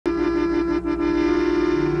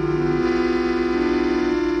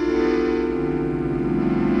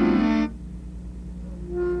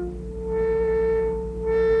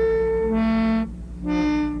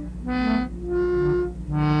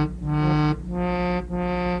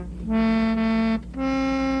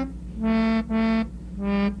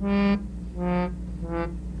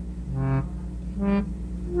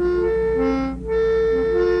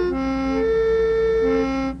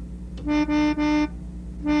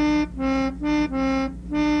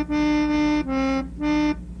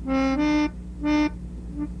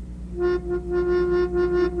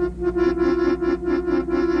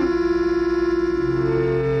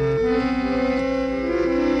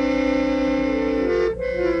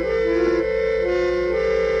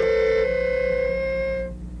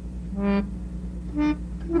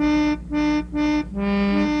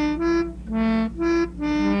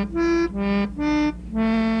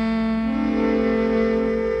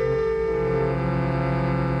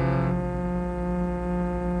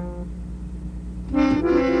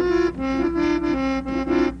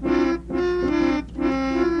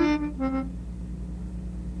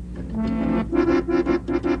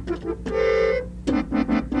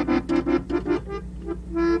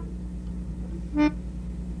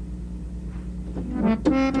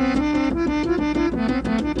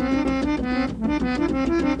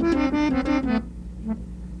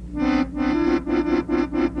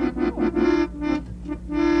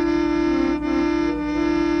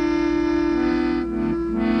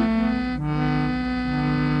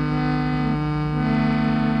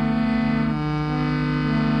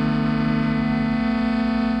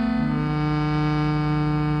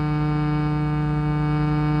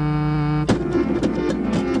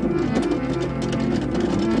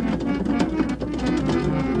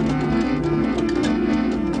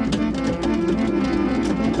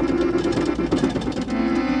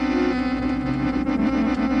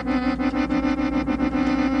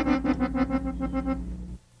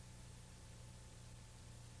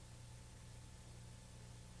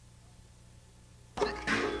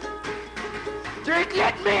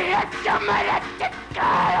automatic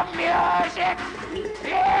kind of music.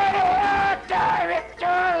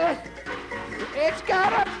 It's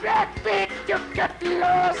got a backbeat, you can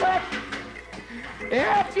lose it.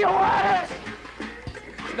 If you want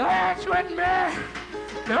to dance with me,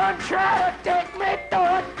 don't try to take me to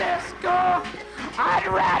a disco. I'd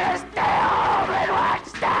rather stay home and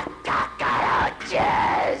watch the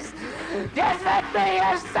cockroaches. Just let me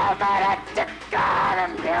hear some of that kind of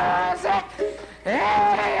music.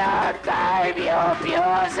 Any old time you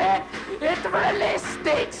abuse it, it really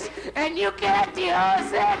stinks and you can't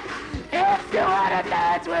use it. If you wanna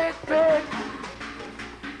dance with me.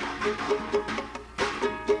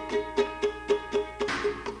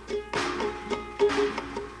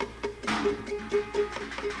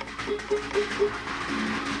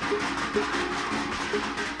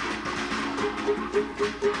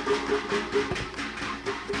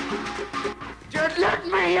 Just let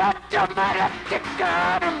me automatic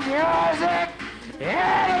kind of music.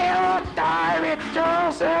 Any old time it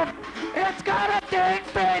does it. It's got a deep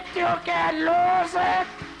beat, you can't lose it.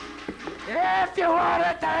 If you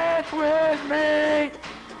wanna dance with me.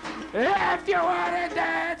 If you wanna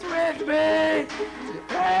dance with me.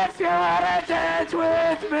 If you wanna dance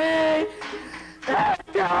with me. If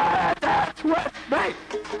you wanna dance with me.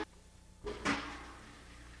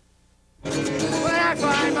 When I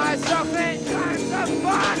find myself in times of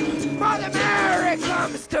fun, Mother Mary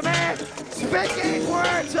comes to me, speaking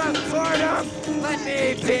words of boredom. Let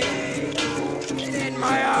me be. In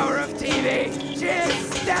my hour of TV, she is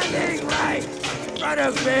standing right in front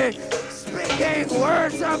of me, speaking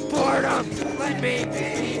words of boredom. Let me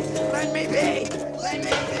be. Let me be. Let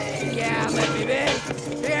me be. Yeah, let me be.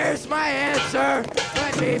 Here's my answer.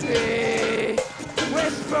 Let me be.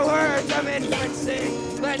 Whisper words of infancy,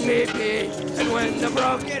 let me be. And when the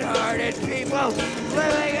broken-hearted people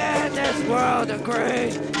living in this world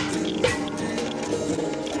agree,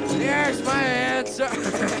 here's my answer.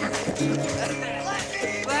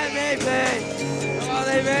 Let me be. Oh,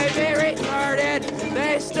 they may be retarded,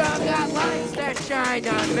 they still got lights that shine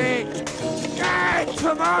on me. Shine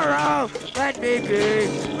tomorrow, let me be.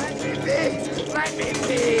 Let me be. Let me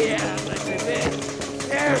be. Yeah, let me be.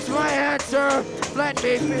 Here's my answer. Let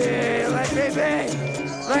me be, let me be,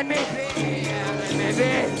 let me be, yeah, let me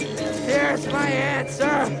be. Here's my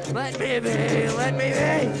answer. Let me be, let me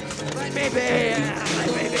be, let me be, yeah,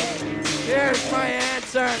 let me be. Here's my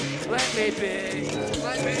answer. Let me be,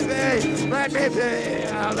 let me be, let me be,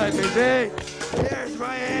 yeah, let me be. Here's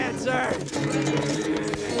my answer.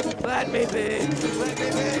 Let me be, let me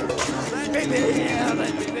be, let me be, yeah,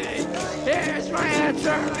 let me be. Here's my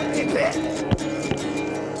answer. Let me be.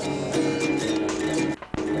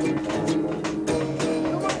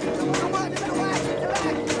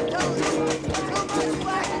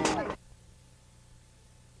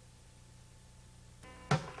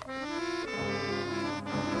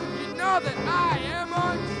 That I am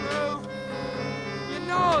untrue. You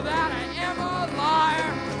know that I am a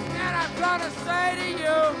liar. And I'm gonna say to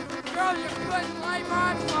you, girl, you couldn't light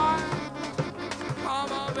my fire.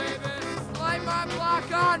 Come on, baby, light my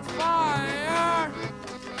block on fire.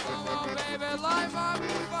 Come on, baby, light my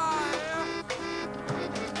fire.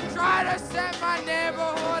 Try to set my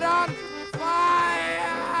neighborhood on fire.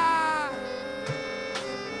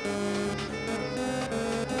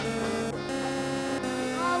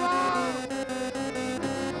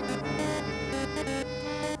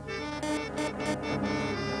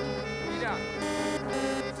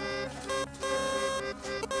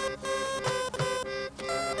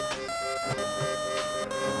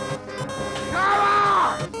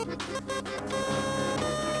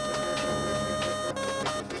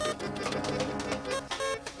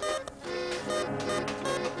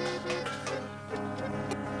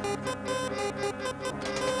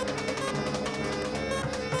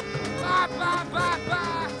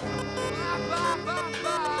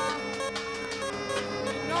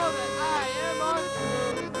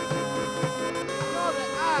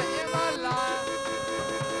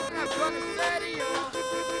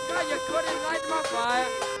 Couldn't light my fire.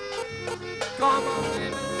 Come on,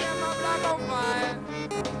 baby, set my block on fire.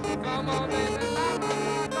 Come on, baby, light my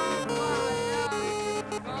block on fire.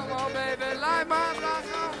 Come on, baby, light my block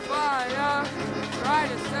on fire. Try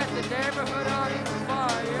to set the neighborhood on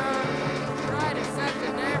fire. Try to set the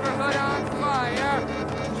neighborhood on fire.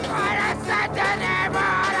 Try to set the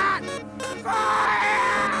neighborhood on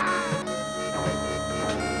fire.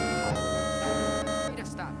 Need to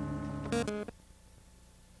stop.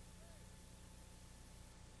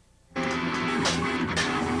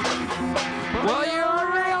 Well, you're a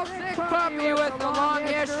real sick puppy with a long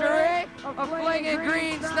history of flinging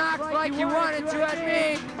green snacks like you wanted to at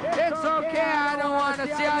me.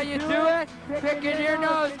 wanna see how you do it? Picking your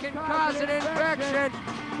nose can cause an infection.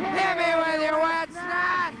 Hit me with your wet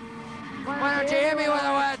snot. Why don't you hit me with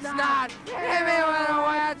a wet snot? Hit me with a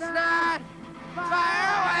wet snot.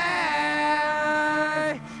 Fire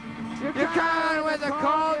away. You're coming with a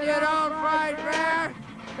cold, you don't fight fair.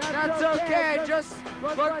 That's okay, just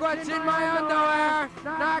look what's in my underwear.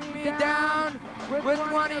 Knock me down with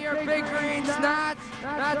one of your big green snots.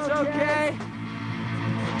 That's okay.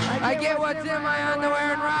 I get what's in my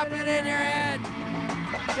underwear and wrap it in your head.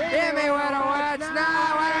 Hit me with a wet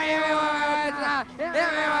snot. Why don't you hit me with a wet snot? Hit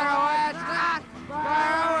me with a wet snot.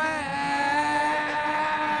 Fire away.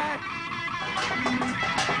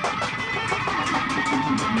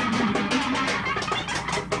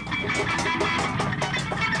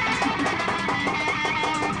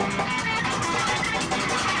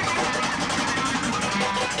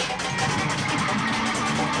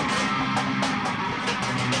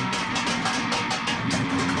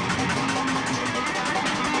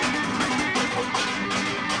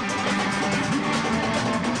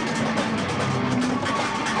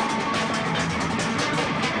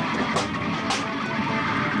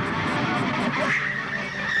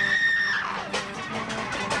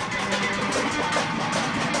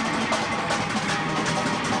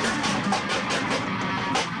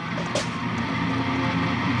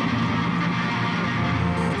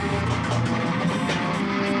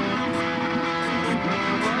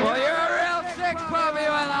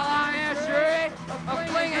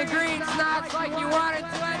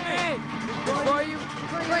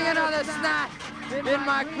 In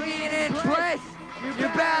my cleaning place, you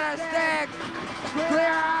better stay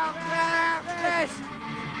clear out this.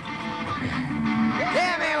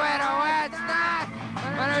 Hit me with a wet snot.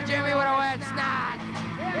 Why don't you hit me with a wet snot?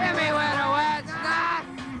 Hit me with a wet snot.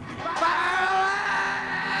 Fire away!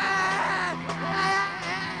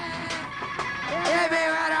 Hit me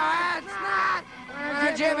with a wet snot. Why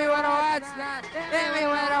don't you hit me with a wet snot? Hit me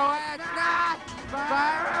with a wet snot.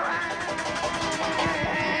 Fire away!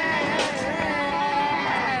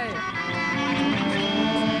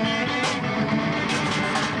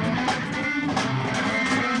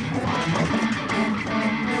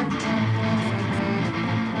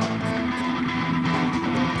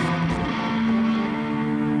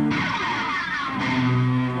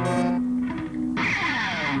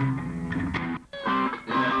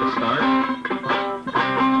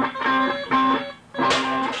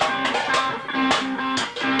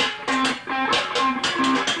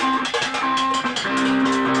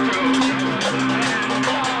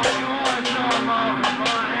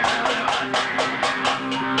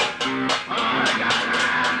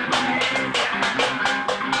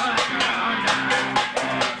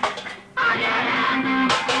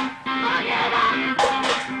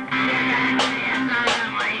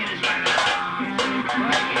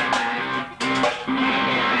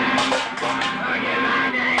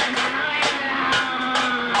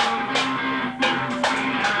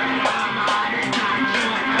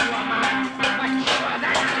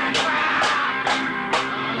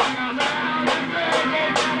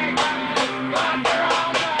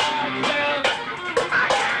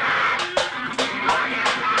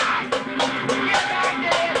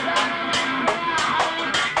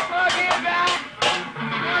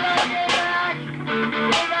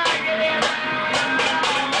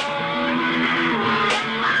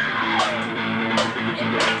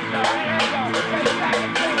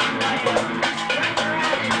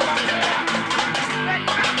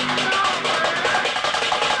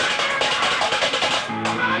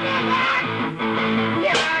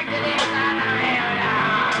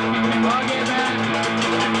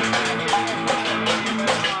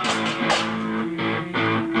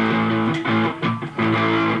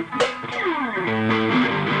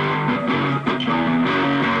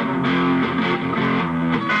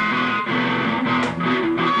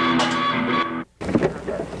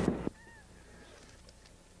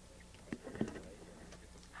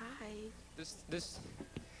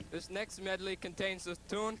 This next medley contains a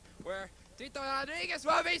tune where Tito Rodriguez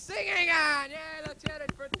will be singing on. Yeah, let's hear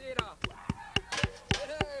it for Tito.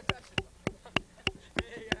 Yeah,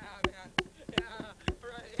 man. Yeah,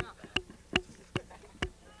 right, yeah.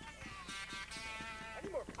 I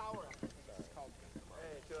need more power.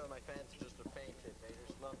 Hey, two of my fans just are fainted. They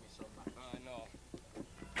just love me so much. I know.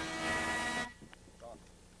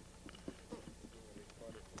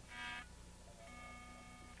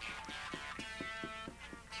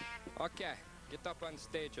 Okay, get up on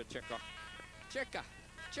stage, chica. Chica,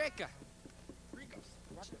 chica.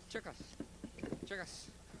 Chicas.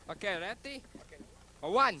 Okay, ready? Okay.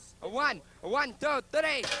 1, 2,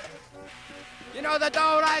 3. You know the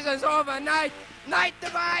dough rises overnight. Night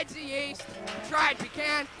divides the east. Try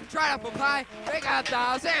pecan, try apple pie. Bake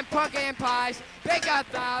 1,000 pumpkin pies. Bake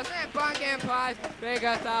 1,000 pumpkin pies. Bake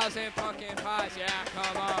 1,000 pumpkin pies. Yeah,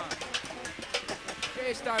 come on.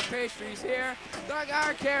 J-Star pastries here. Dug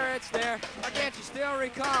our carrots there. Or can't you still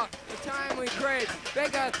recall the time we craved?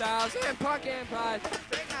 Bake 1,000 pumpkin pies.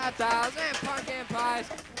 Bake 1,000 pumpkin pies.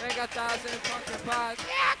 Bake 1,000 pumpkin pies.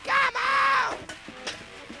 Yeah, come on!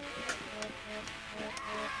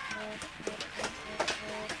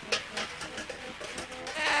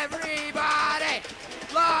 Everybody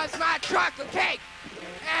loves my chocolate cake.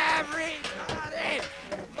 Everybody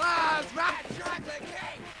loves my chocolate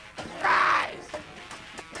cake. Rise!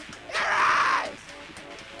 Rise!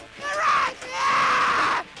 Rise!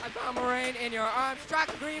 Yeah! I found moraine in your arms,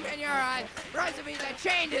 chocolate cream in your eyes. Recipe that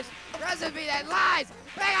changes, recipe that lies.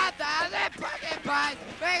 Bake 1,000 pumpkin pies.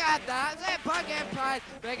 Bake 1,000 pumpkin pies.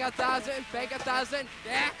 Bake 1,000, bake 1,000.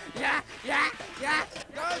 Yeah, yeah, yeah, yeah.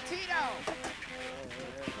 Go Tito!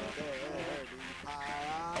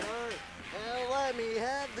 And let me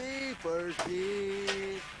have the first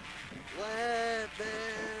piece. Let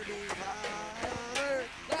there be pie on earth.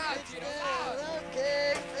 Instead of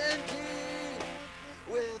cakes and tea,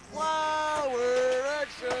 with flour and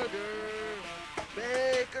sugar,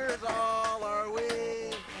 bakers all are we.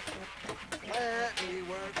 Let me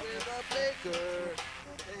work with a baker,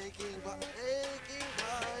 baking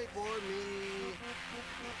pie for me.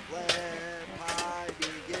 Let pie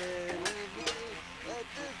begin with me. Let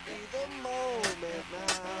this be the moment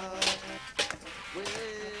now.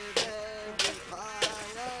 With every pie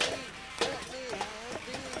I eat, let me have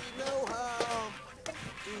the know-how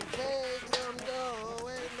to take some dough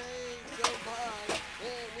and make some pie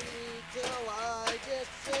and eat till I get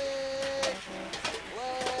sick.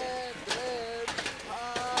 Let there be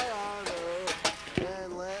pie on earth and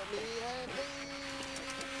let me have the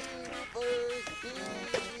first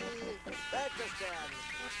piece. Back to Stan.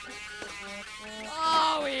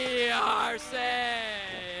 All we are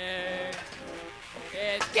saying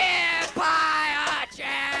is give pie a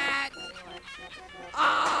chance.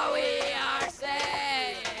 All we are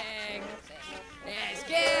saying is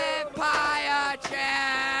give pie a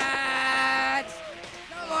chance.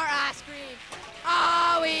 No more ice cream.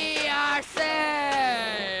 All we are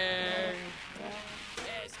saying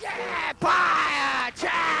is give pie a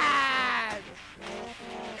chance.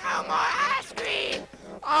 No more ice cream.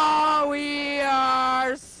 All we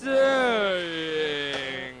are saying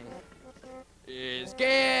is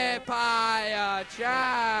give pie a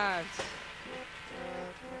chance.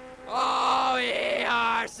 All we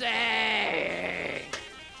are saying,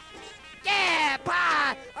 give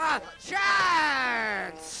pie a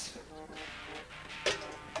chance.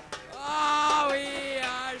 All we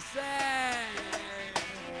are saying,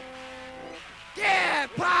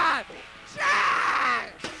 give pie a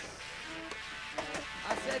chance.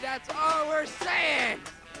 I said that's all we're saying.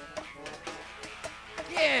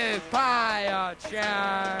 Give pie a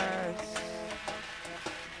chance.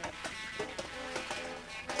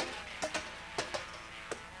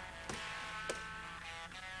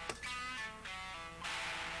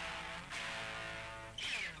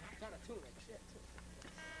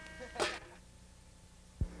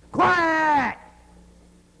 Quiet!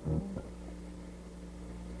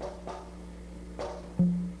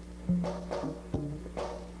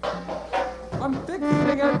 I'm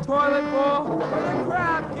fixing a toilet bowl where the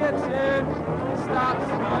crap gets in. It stops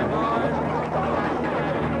my mind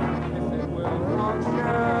if it will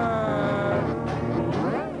function.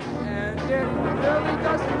 And it really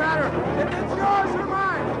doesn't matter if it's yours or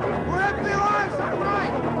mine, or if it belongs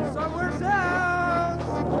somewhere else.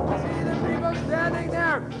 See the people standing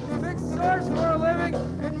there who fix doors for a living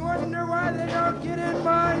and wonder why they don't get in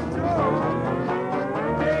my door.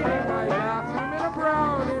 Painting my bathroom in a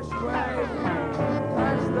brownish way.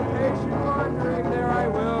 That's the patient wondering, there I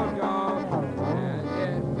will go. And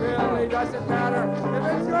it really doesn't matter if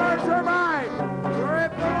it's yours or mine, or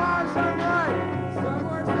it belongs somewhere else.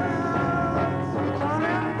 Somewhere else.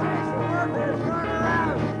 Sanitation workers run around.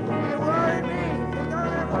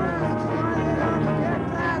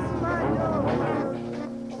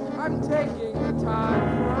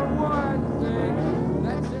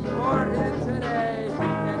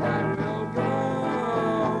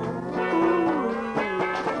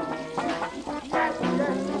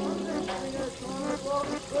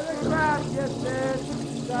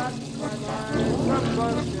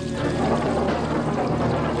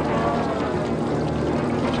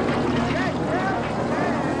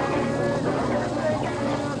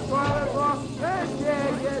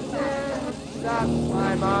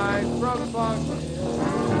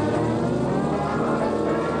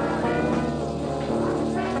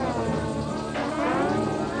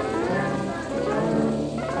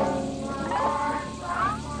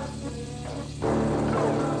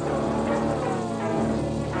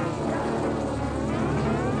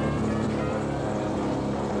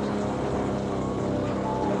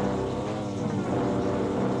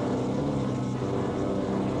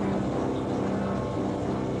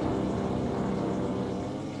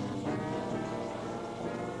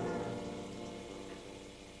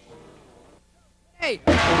 Hey!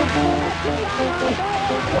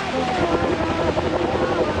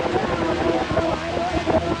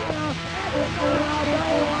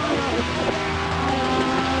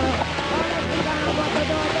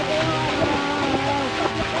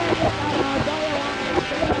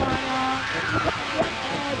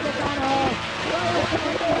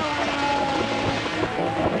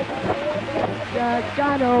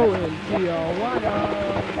 Chicano in Tijuana.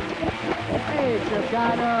 Hey,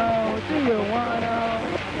 Chicano, Tijuana.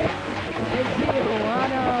 In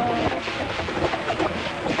Tijuana.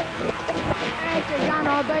 Hey,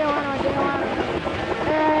 Chicano, Tijuana, Tijuana.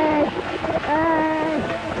 Hey, hey,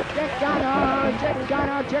 Chicano,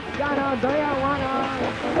 Chicano, Chicano, Tijuana.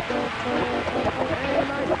 Hey,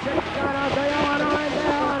 my Chicano, Tijuana,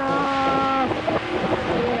 Tijuana.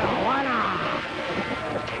 Tijuana.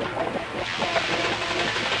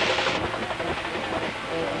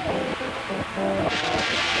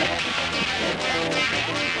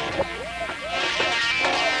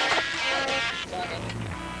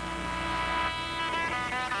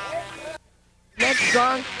 Next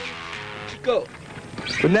song. Go.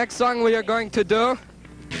 The next song we are going to do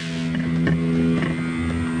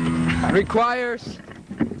requires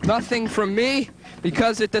nothing from me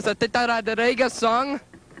because it is a Titaraderega song.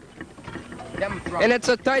 And it's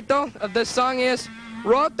a title of the song is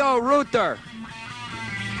Roto Rooter.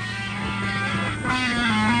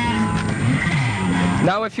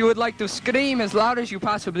 Now if you would like to scream as loud as you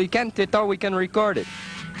possibly can, Tito, we can record it.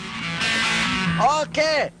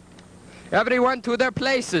 Okay. Everyone to their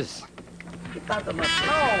places.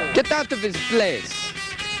 Get out of his place.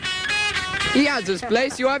 He has his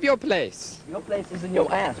place, you have your place. Your place is in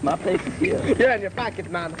your ass, my place is here. You're in your pocket,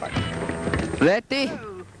 motherfucker. Ready?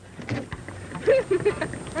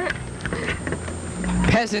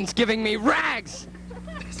 Peasants giving me rags!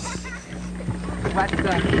 What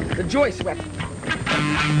the Joyce weapon.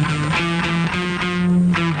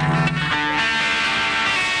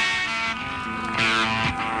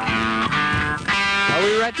 Are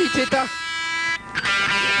we ready, Tita?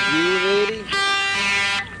 You ready?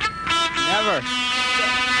 Never.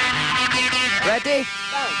 Ready?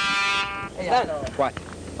 What?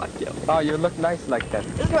 Fuck you. Oh, you look nice like that.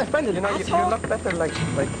 This is my friend, You know, you look better like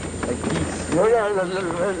these.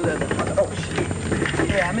 Oh, shit.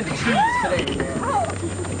 Yeah, I'm in the trees today, man.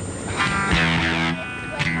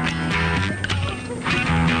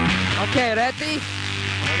 Okay, ready?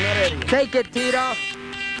 I'm ready. Take it, Tito.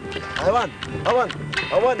 I won,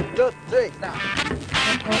 2, 3. Now.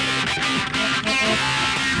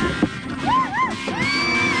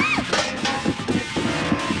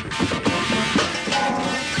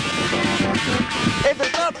 If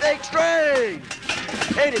it's not extreme,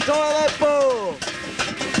 in the toilet bowl,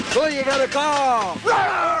 who you gonna call?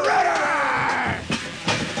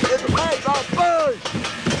 If the pipes are bush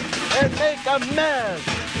and make a mess,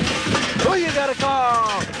 who you gonna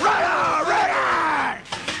call?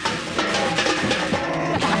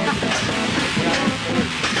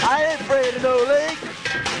 I ain't afraid of no leak.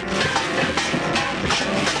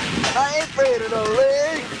 I ain't afraid of no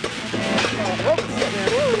leak.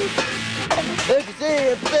 If you see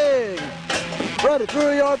a thing running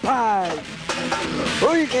through your pipe,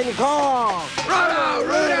 who you can call?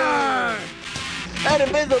 Rooter! An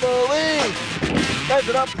invisible leak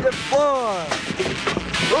messing up the floor.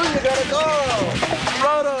 Who you gonna call?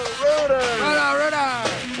 Rooter! Rooter!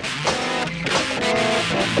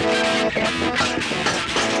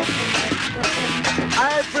 I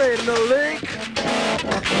ain't afraid of no leak.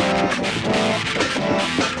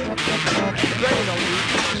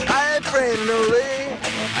 I ain't afraid of no leak.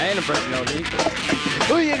 I ain't afraid of no leak.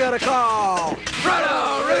 Who you gonna call?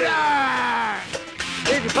 Rooter!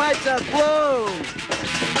 If your pipes are blown,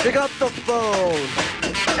 pick up the phone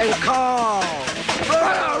and call.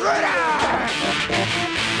 Rooter!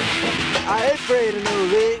 I ain't afraid of no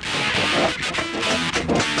leak.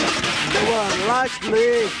 No one likes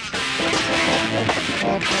leaks.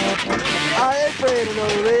 I ain't afraid of no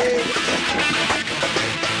leak.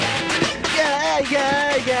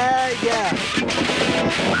 Yeah.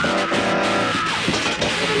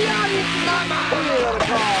 Who you gonna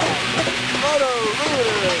call? Rooter.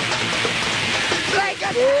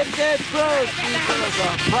 It gets close because a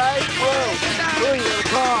pipe broke. Who you gonna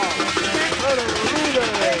call? Rooter. Who you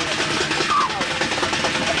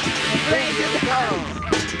gonna call?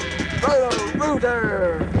 Rooter.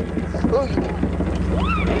 Who you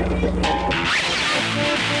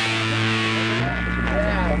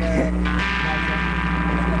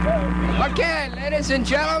Okay, ladies and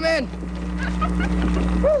gentlemen,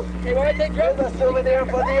 Hey, why take a souvenir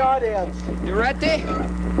for the audience? you ready?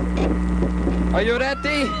 Are you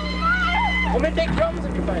ready? Come and take drums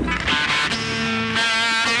if you find it.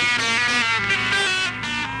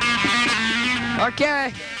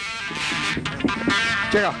 Okay.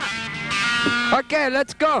 Check out. Okay,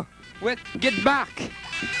 let's go with Get Back.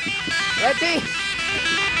 Ready?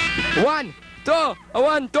 1, 2,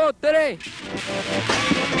 1, 2, 3.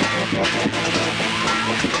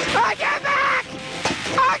 Oh, get back!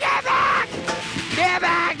 Oh, get back! Get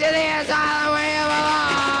back to the asylum where you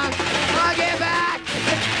belong! Oh, get back!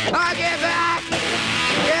 Oh, get back!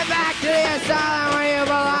 Get back to the asylum where you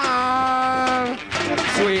belong!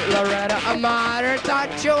 Sweet Loretta, a modern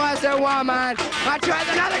thought you was a woman. I tried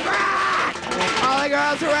another crack! All the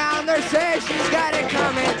girls around her say she's got it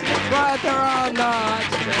coming, but they're all not.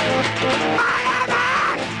 Oh, get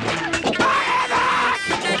back! Oh, get back!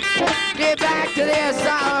 Get back to the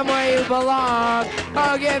asylum where you belong.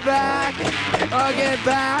 Oh, get back. Oh, get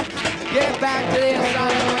back. Get back to the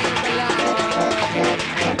asylum where you belong.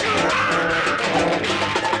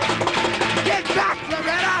 Get back,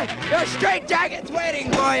 Loretta. Your straight jacket's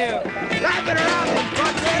waiting for you. Wrap it around and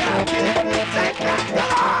fuck it up. Take back the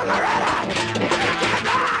law, Loretta. Get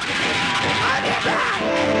back. Oh, get back.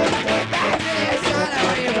 Get back to the asylum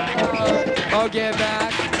where you belong. Oh, get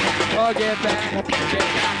back. Oh, get back. Get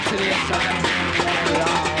back to the asylum where you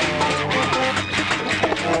belong.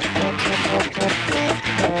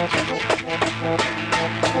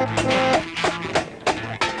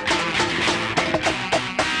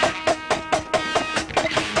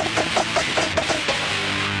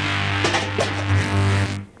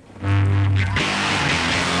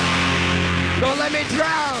 Don't let me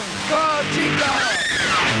drown! Oh, Chico!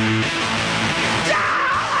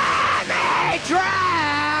 Don't let me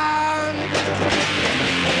drown!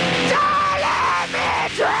 Don't let me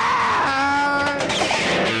drown!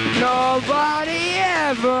 Nobody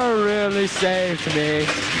ever really saved me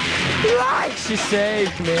like she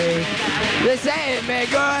saved me. They saved me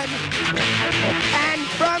good. And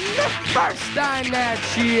from the first time that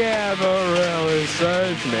she ever really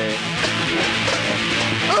saved me.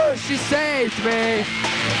 Oh, she saved me.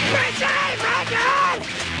 She saved me good.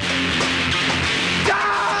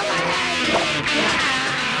 Don't let me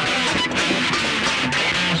drown.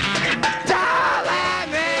 Don't let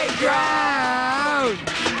me drown.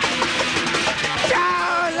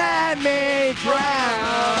 Don't let me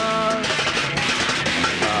drown.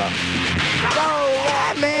 Don't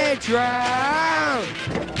let me drown.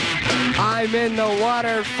 I'm in the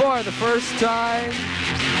water for the first time.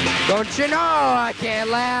 Don't you know I can't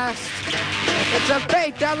last? It's a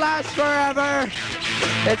fate that lasts forever.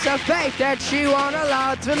 It's a fate that she won't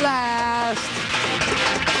allow to last.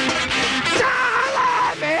 Don't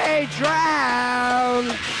let me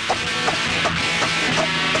drown.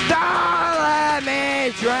 Don't let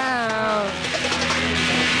me drown.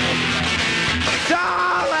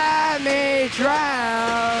 Don't let me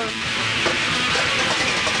drown.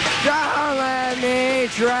 Don't let me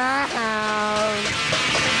drown.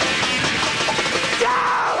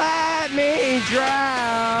 Don't let me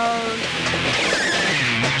drown.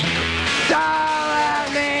 Don't let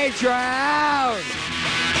me drown.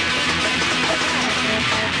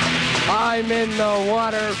 I'm in the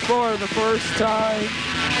water for the first time.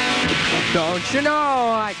 Don't you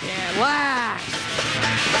know I can't last?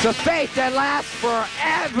 It's a fate that lasts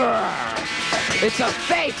forever. It's a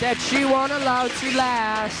fate that she won't allow to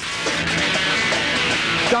last.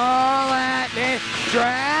 Don't let me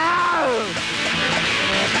drown.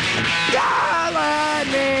 Don't let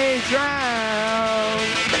me drown.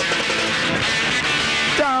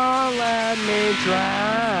 Don't let me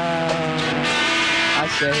drown. I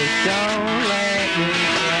say don't let me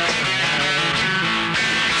drown.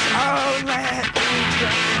 Don't let me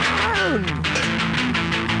drown.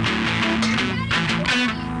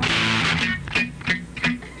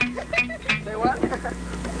 Say what?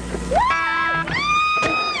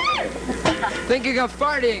 Thinking of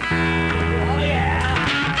farting. Oh yeah.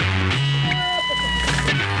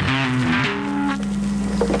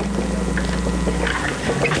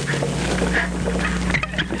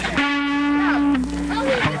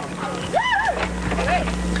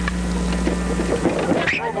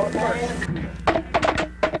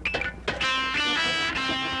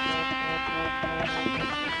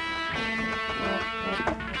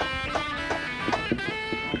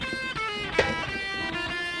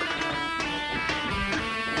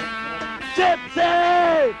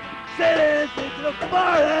 Gypsy, sitting into the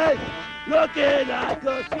party, looking like a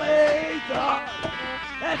sweetheart.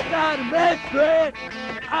 That's not a mystery.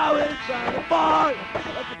 I was trying to fart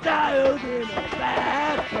like a child in a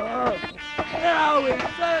bathtub. And I was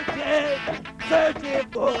searching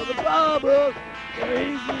for the bubbles. They're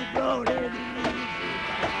easy blown and easy.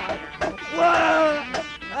 Whoa!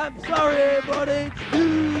 I'm sorry, but it's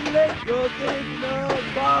too late. You're thinking of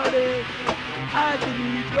party. I can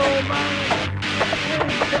eat your mind.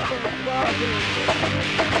 It's a party.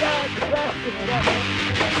 Got the best of that.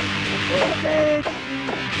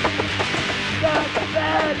 Got the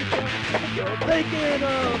bad. You're thinking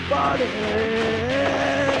of party.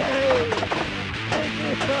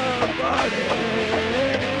 Thinking of party.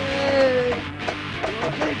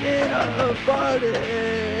 You're thinking of party.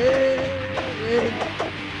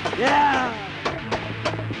 Yeah.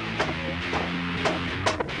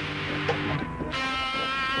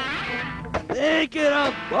 Thinking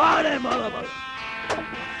of party, motherfucker.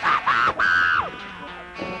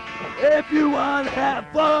 If you want to have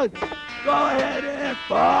fun, go ahead and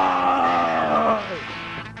fun.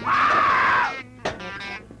 Wow!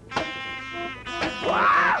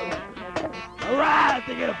 Wow! All right,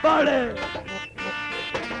 thinking of party.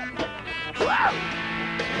 Wow!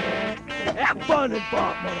 Have fun and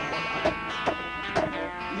fun, motherfucker.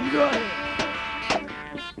 You go ahead.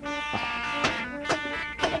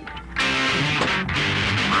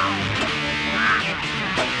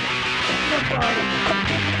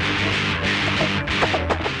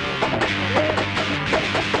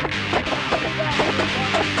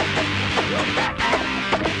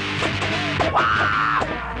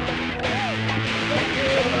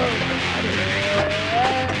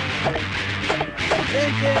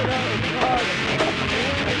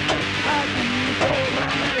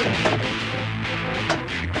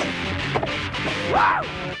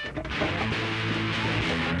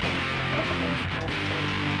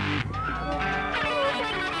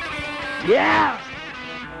 Yeah!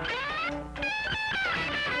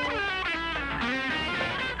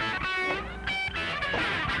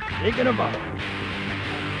 Thinking about it.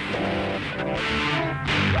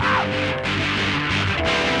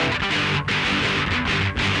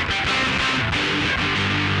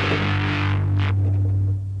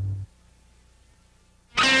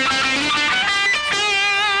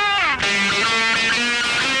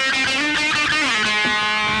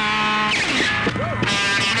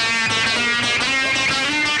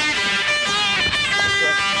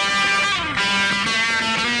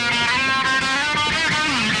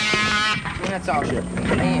 That's all shit.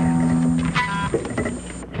 Man.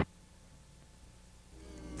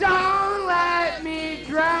 Don't let me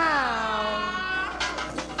drown.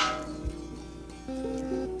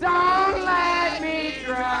 Don't let me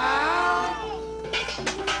drown.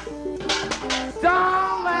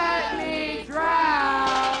 Don't let me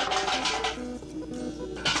drown.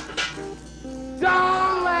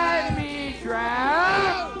 Don't let me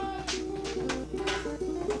drown.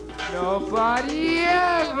 Nobody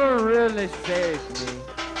ever really saved me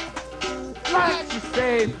like she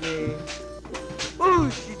saved me. Ooh,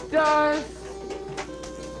 she does.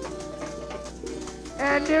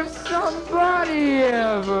 And if somebody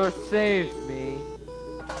ever saved me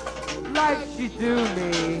like she do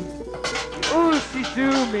me, ooh, she do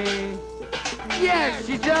me. Yes,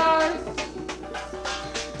 she does.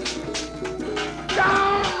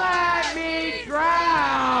 Don't let me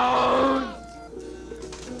drown.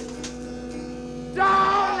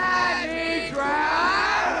 Don't let me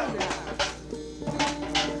drown.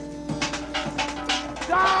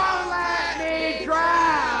 Don't let me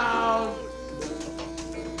drown.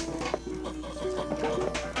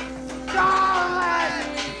 Don't let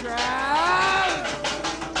me drown.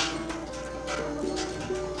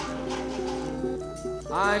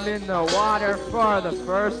 I'm in the water for the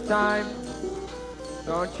first time.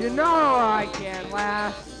 Don't you know I can't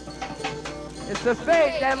last? It's a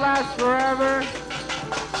fate that lasts forever.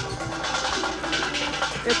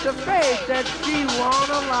 It's a fate that she won't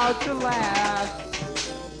allow to last.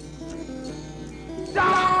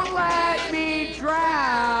 Don't let me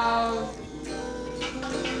drown.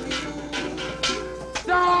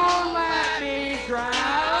 Don't let me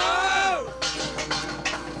drown.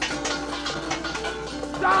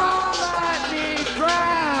 Don't let me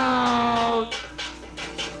drown.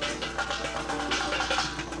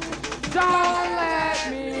 Don't let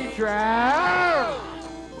me drown.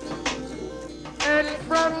 And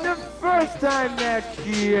from the first time that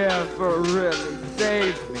she ever really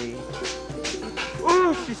saved me,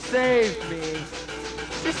 ooh, she saved me.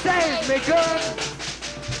 She saved me good.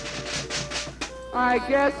 I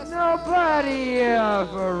guess nobody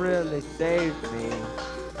ever really saved me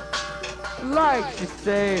like she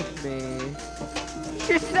saved me.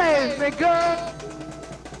 She saved me good.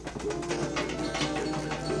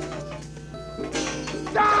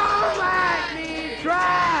 Don't let me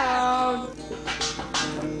drown.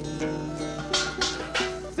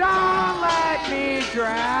 Don't let me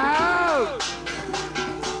drown.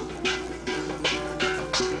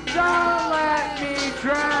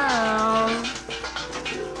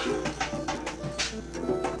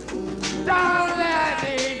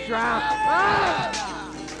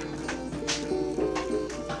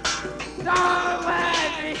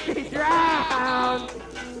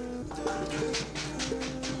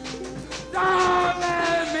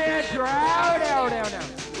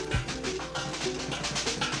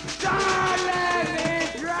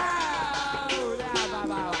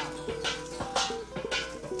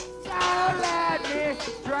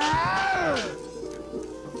 Drown!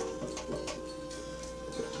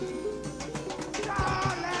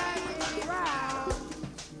 Don't let me drown!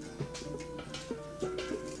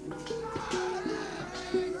 Don't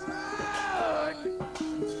let me drown!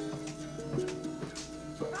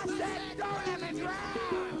 I said don't let me drown!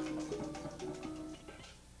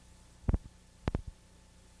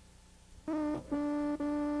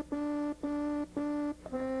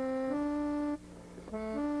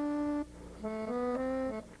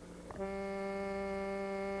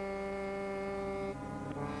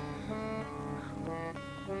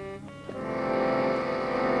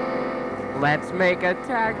 Let's make a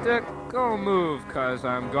tactical move, 'cause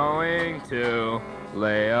I'm going to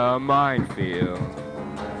lay a minefield.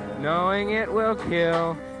 Knowing it will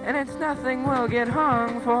kill, and it's nothing we'll get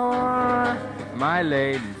hung for. My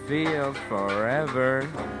laden field forever.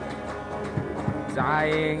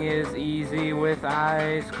 Dying is easy with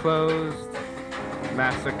eyes closed.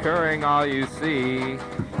 Massacring all you see.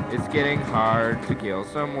 It's getting hard to kill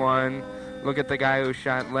someone. Look at the guy who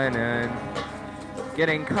shot Lennon.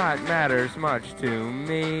 Getting caught matters much to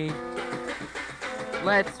me.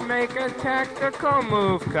 Let's make a tactical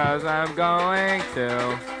move, 'cause I'm going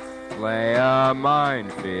to lay a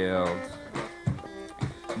minefield.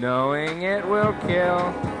 Knowing it will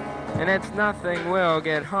kill, and it's nothing we'll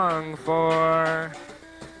get hung for.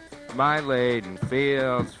 My laden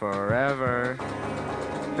fields forever.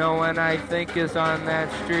 No one I think is on that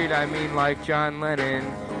street, I mean like John Lennon.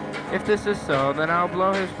 If this is so, then I'll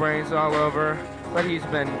blow his brains all over. But he's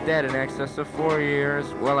been dead in excess of 4 years.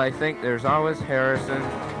 Well, I think there's always Harrison.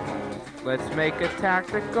 Let's make a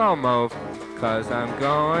tactical move, 'cause I'm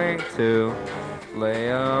going to lay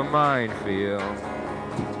a minefield.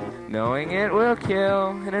 Knowing it will kill,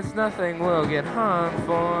 and it's nothing we'll get hung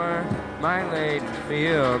for. My laden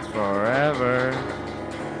fields forever.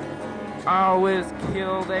 Always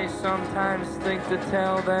kill, they sometimes think to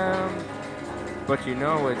tell them. But you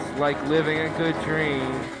know it's like living a good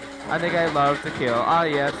dream. I think I love to kill, ah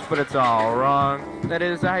yes, but it's all wrong. That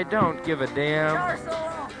is, I don't give a damn.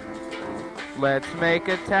 Let's make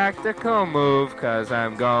a tactical move, 'cause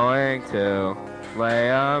I'm going to lay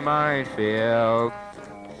a minefield.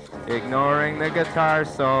 Ignoring the guitar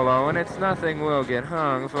solo, and it's nothing we'll get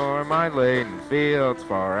hung for. My laden fields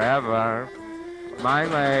forever. My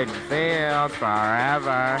laden fields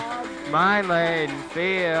forever. My laden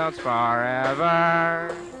fields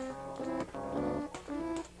forever.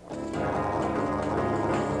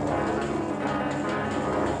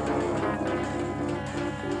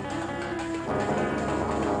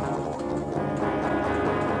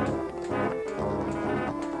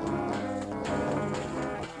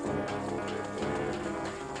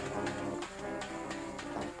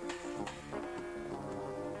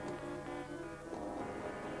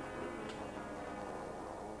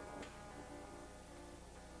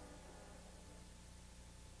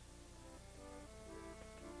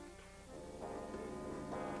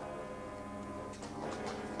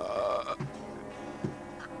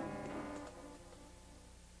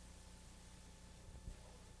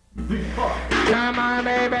 Come on,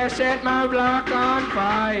 baby, set my block on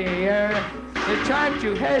fire. The time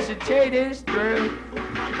to hesitate is through.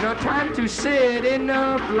 No time to sit in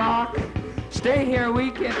the block. Stay here, we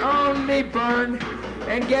can only burn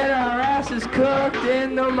and get our asses cooked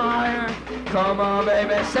in the mire. Come on,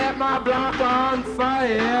 baby, set my block on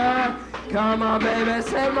fire. Come on, baby,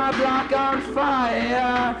 set my block on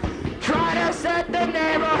fire. Try to set the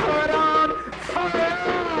neighborhood on fire.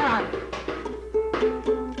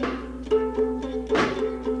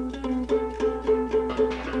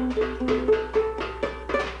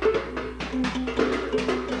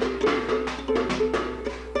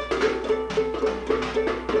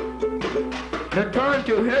 No time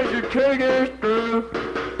to hesitate is through.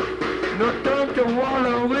 No time to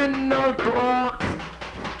wallow in the block.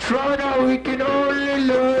 Try now, we can only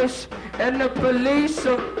lose. And the police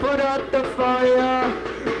will put out the fire.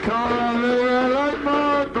 Come on, baby, light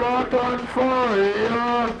my block on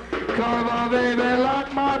fire. Come on, baby,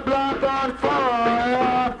 light my block on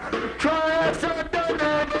fire. Try to set the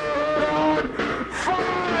neighborhood on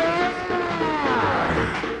fire.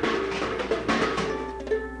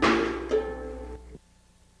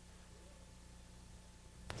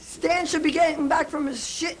 Stan should be getting back from his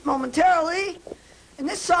shit momentarily, and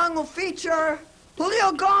this song will feature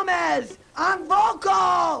Julio Gomez on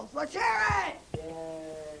vocals. Let's hear it.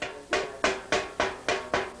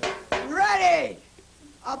 You ready?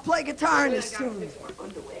 I'll play guitar in this tune.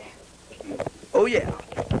 Oh yeah.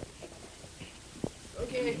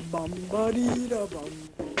 Okay. Bum buddy da bum.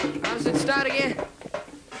 How does it start again?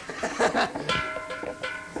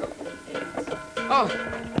 Oh,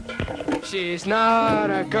 she's not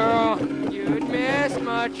a girl you'd miss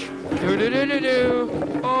much.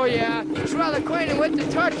 Do-do-do-do-do. Oh, yeah. She's well acquainted with the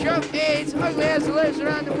touch of AIDS. Ugly as the lizard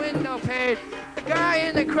on the window pane. The guy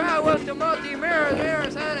in the crowd with the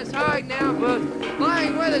mirrors on his hog now, but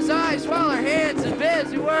lying with his eyes while her hands is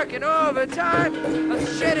busy working overtime. A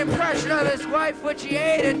shit impression of his wife, which he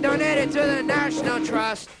ate and donated to the National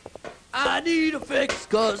Trust. I need a fix,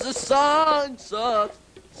 cause the song sucks.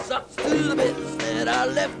 Sucks to the bits that I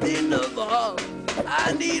left in the vault.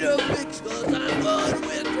 I need a fix, cause I'm going to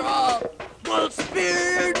withdraw. Well,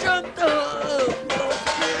 Superior jumped the hunt. Well,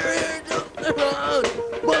 Superior jumped the hunt.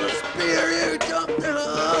 Well, Superior jumped the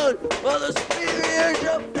hunt. Well, the Superior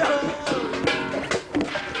jumped the hunt.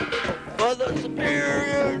 Well, the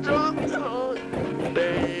Superior jumped the hunt.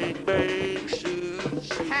 Bang, bang, shoot,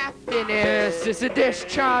 shoot. Happiness is a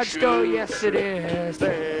discharge, oh yes it is.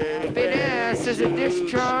 Happiness is a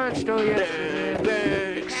discharge, oh yes it is.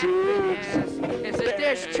 Happiness is a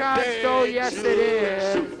discharge, oh yes it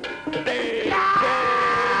is.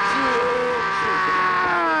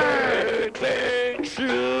 Bang,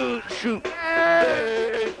 shoot, shoot.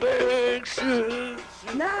 Bang, bang, shoot.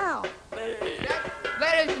 Now,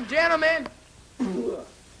 Ladies and gentlemen,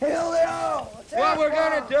 Helio, what we're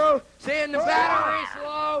gonna do, seeing the battery's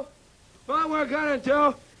low, what we're gonna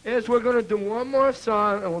do is we're gonna do one more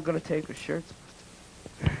song and we're gonna take our shirts.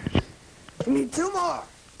 we need two more.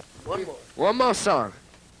 One more. One more song.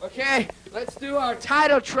 Okay, let's do our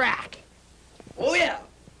title track. Oh, yeah.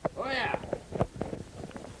 Oh yeah.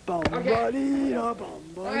 Bum-ba-dee-da,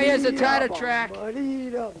 Here's the title track.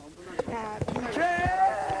 bum-ba-dee-da, Happy trail.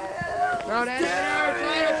 No, that's not our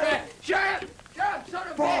title track. Shut up! Shut up, son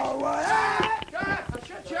of a bitch! Forward. Shut up! I'll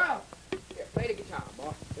shut you up. Here, play the guitar,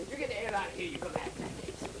 boy. If you're getting the hell out of here, you come back.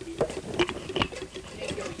 There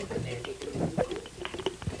you go, you come there.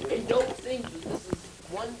 And don't sing, this is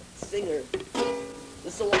one singer.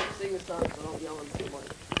 This is a one singer song, so don't yell so much.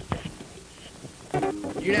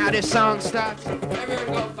 You know how this song starts? Everyone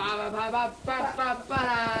go ba ba ba ba ba ba ba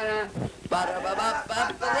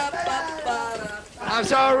Ba-da-ba-ba-ba-ba-ba-ba-ba. I'm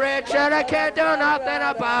so rich and I can't do nothing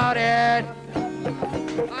about it.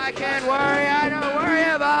 I can't worry, I don't worry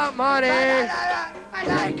about money. I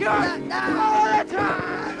like you all the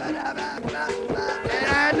time. And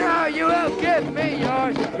I know you will give me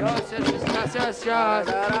yours. Yours is just yours.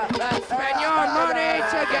 Let's spend your money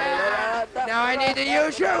together. Now I need to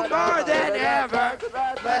use you more than ever.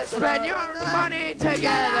 Let's spend your money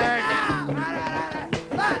together now.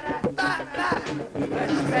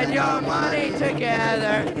 Let's spend your money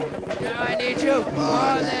together. Now I need you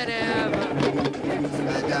more than ever. Let's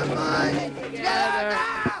spend your money together.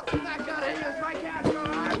 I'm not gonna use my cash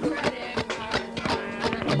card credit card.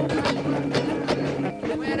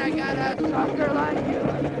 When I got a sucker like you.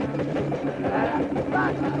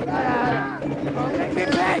 Oh, make me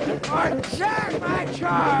pay or share my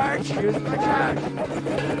charge. Use my charge.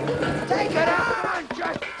 Take it on,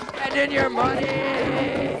 just spending your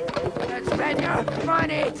money. Let's spend your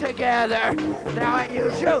money together. Now I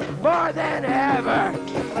use you more than ever.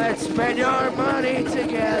 Let's spend your money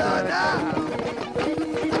together.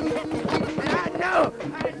 And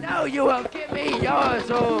I know you will give me yours.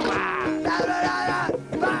 Oh, wow.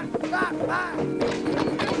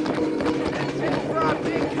 This is for a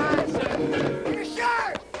big concert. You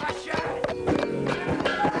sure? I should.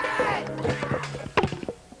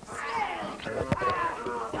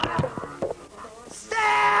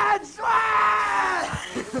 Stand, Swan!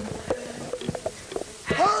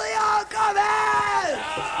 Julio, come in!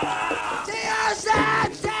 To your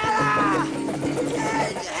side, Santa!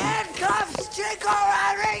 Handcuffs, Chico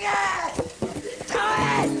Rodriguez! Do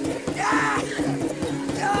it! Yeah!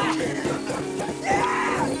 Do it!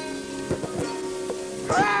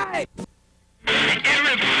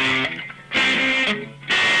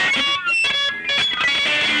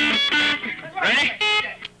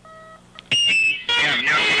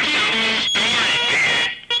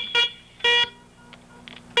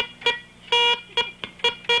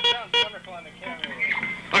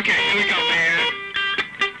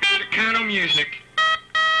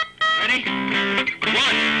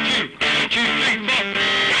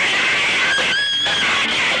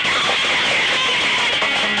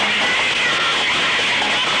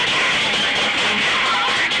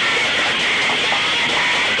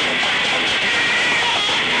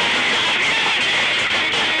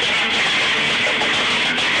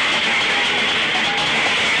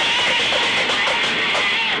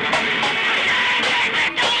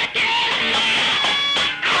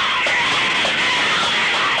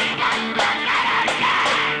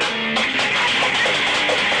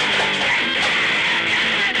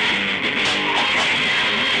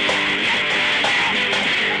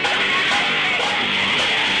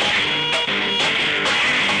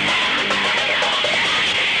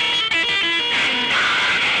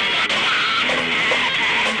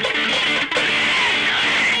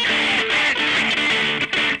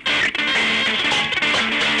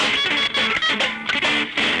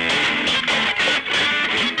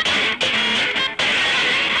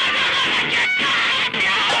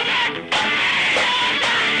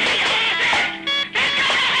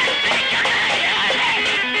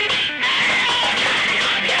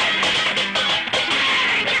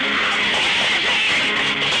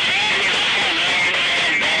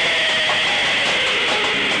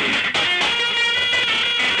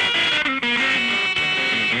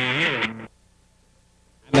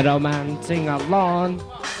 Little man sing along,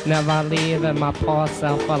 never leaving my poor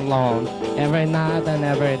self alone. Every night and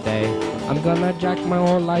every day, I'm gonna jack my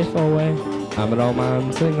whole life away. I'm a little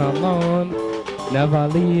man sing alone, never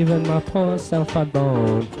leaving my poor self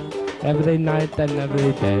alone. Every night and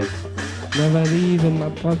every day, never leaving my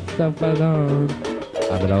poor self alone.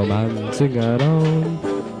 I'm a little man sing alone,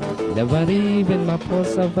 never leaving my poor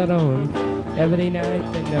self alone. Every night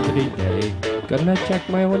and every day, gonna jack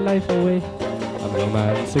my whole life away. I'm a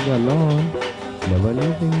man sing alone, never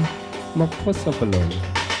leaving my poor self alone.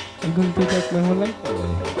 I'm going to jack my whole life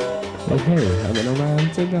away. But hey, I'm a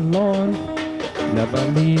man sing alone, never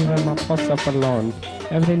leaving my poor self alone.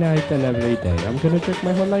 Every night and every day, I'm gonna jack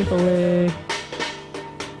my whole life away.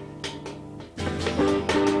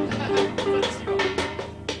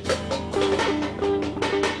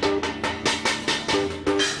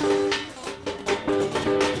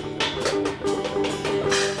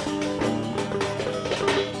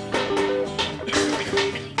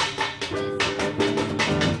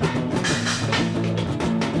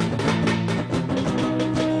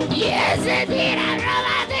 Yes, indeed, I'm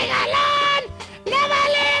romantic alone. Never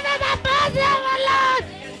leaving my myself alone.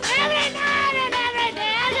 Every night and every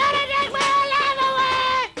day, I'm gonna take my whole life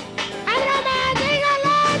away. I'm romantic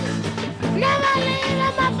alone. Never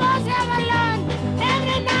leaving my myself alone.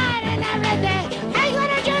 Every night and every day, I'm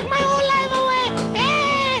gonna take my whole life away.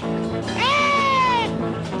 Hey, hey.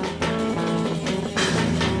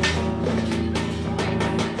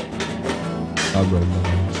 I'm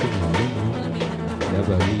romantic alone,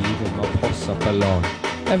 never leaving my poor self alone.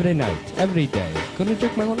 Every night, every day, gonna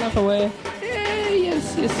take my whole life away.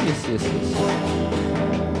 Yes.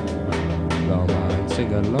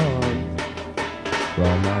 Romancing alone,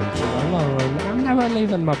 romancing alone. I'm never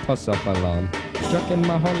leaving my poor self alone. Taking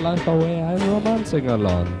my whole life away, I'm romancing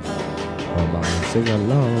alone. Romancing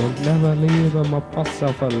alone, never leaving my poor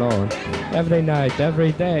self alone. Every night,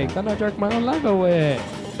 every day, gonna jerk my whole life away.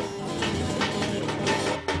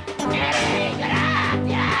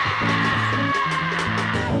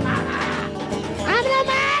 I'm the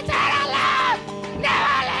man that I love.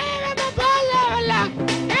 Never leaving my myself alone.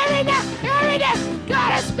 Every night, every day,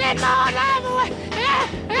 gotta spend my whole life away.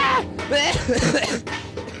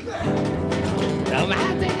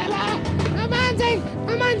 Romantic alone.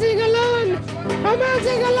 Romantic alone.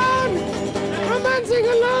 Romantic alone. Romantic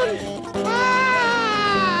alone.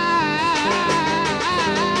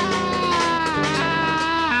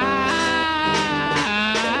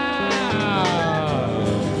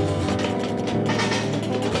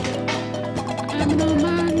 I'm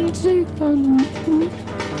romantic alone.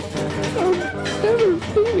 I'm never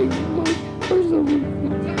leaving my person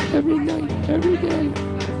every night, every day.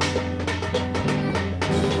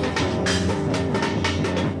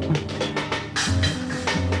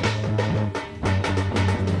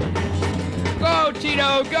 Go,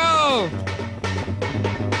 Tito, go!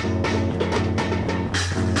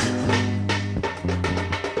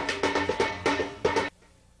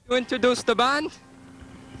 To introduce the band,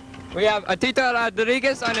 we have Tito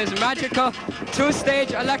Rodriguez on his magical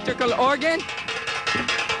two-stage electrical organ.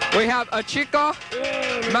 We have Chico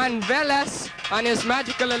Manveles on his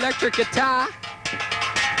magical electric guitar. What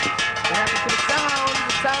happened to the sound?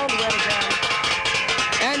 The sound went down.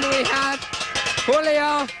 And we have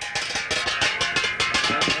Julio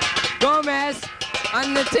Gomez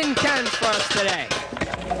on the tin cans for us today.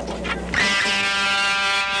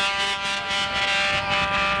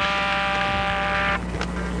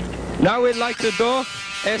 Now we'd like to do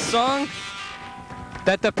a song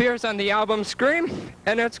that appears on the album Scream,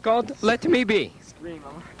 and it's called Let Me Be. Scream,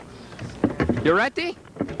 Mama. You ready?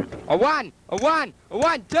 A one,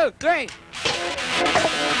 two, three.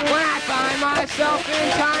 When I find myself in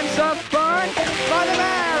times of burn, Mother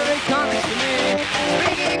Mary comes to me,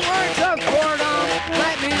 speaking words of boredom,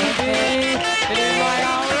 let me be. And in my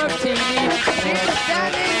hour of TV, she's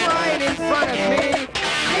standing right in front of me,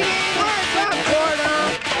 speaking words of boredom,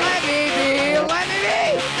 let me be, let me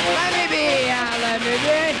be, let me be, yeah, let me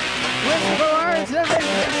be. Whisper words of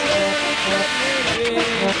intimacy, let me be.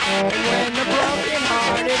 And when the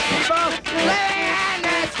broken-hearted people living in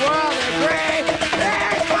this world agree,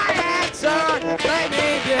 there's my answer. Let me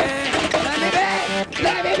be, let me be,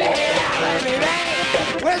 let me be, let me be.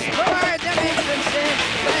 Whisper words of intimacy,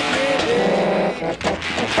 let me be.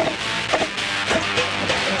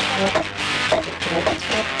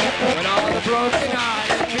 When all the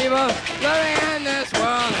broken-hearted people living in this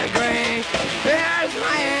world agree, there's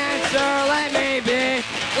my answer. Let me be,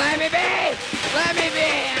 let me be, let me be,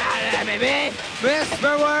 let me be.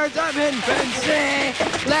 Whisper words of infancy.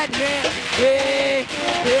 Let me be,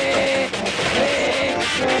 be.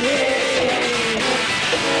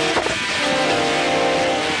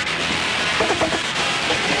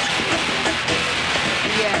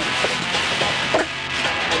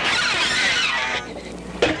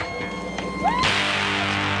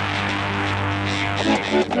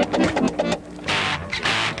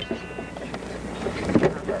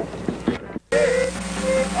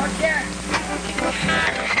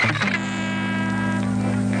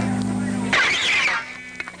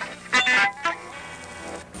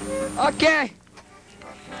 Okay.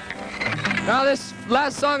 Now this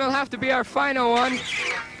last song will have to be our final one.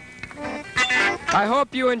 I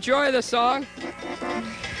hope you enjoy the song.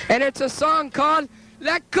 And it's a song called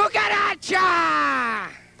La Cucaracha!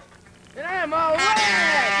 And I'm all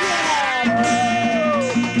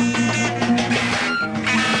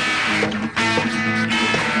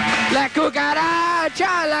La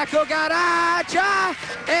cucaracha, la cucaracha,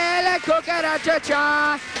 la cucaracha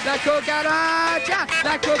cha, la cucaracha,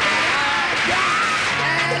 la cucaracha,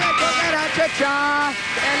 la cucaracha cha,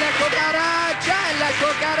 la cucaracha, la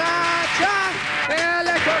cucaracha,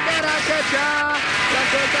 la cucaracha cha, la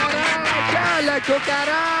cucaracha, la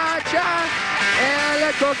cucaracha, la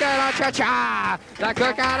cucaracha cha, la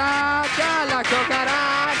cucaracha, la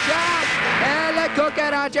cucaracha, la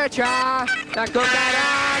cucaracha cha, la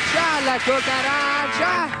cucaracha, la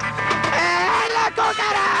cucaracha, la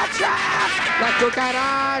cucaracha, la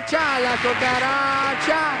cucaracha, la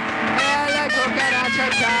cucaracha, la cucaracha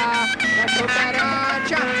cha, la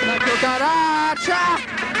cucaracha, la cucaracha,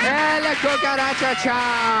 la cucaracha cha.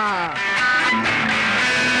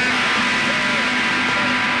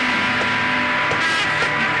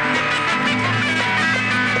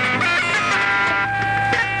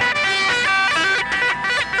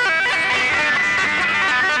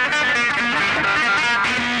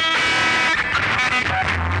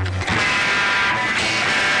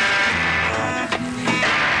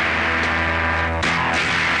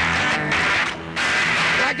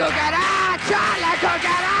 La cucaracha, la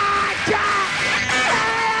cucaracha,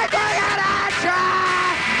 la cucaracha,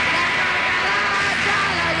 la cucaracha,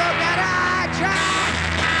 la cucaracha.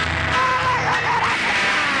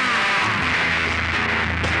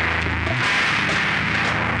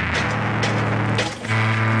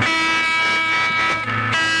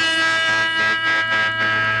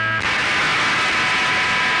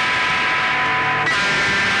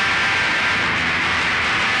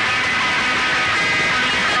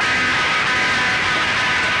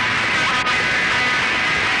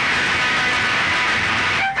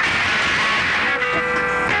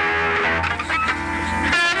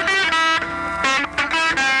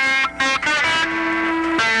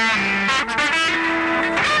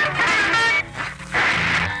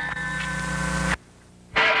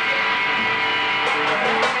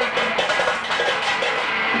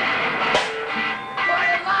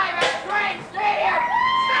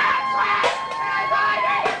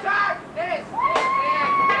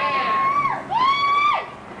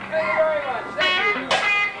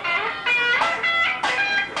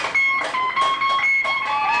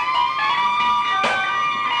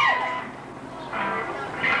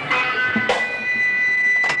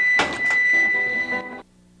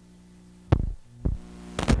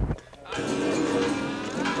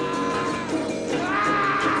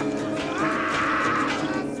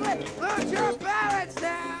 Lose your balance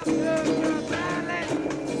now! Lose your balance!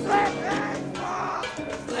 Slip and fall!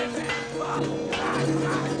 Slip and fall!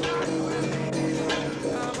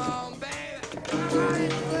 Come on, baby! Come on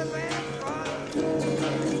and slip and fall!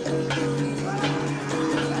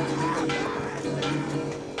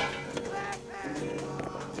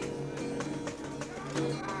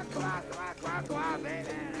 Come on,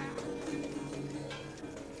 baby!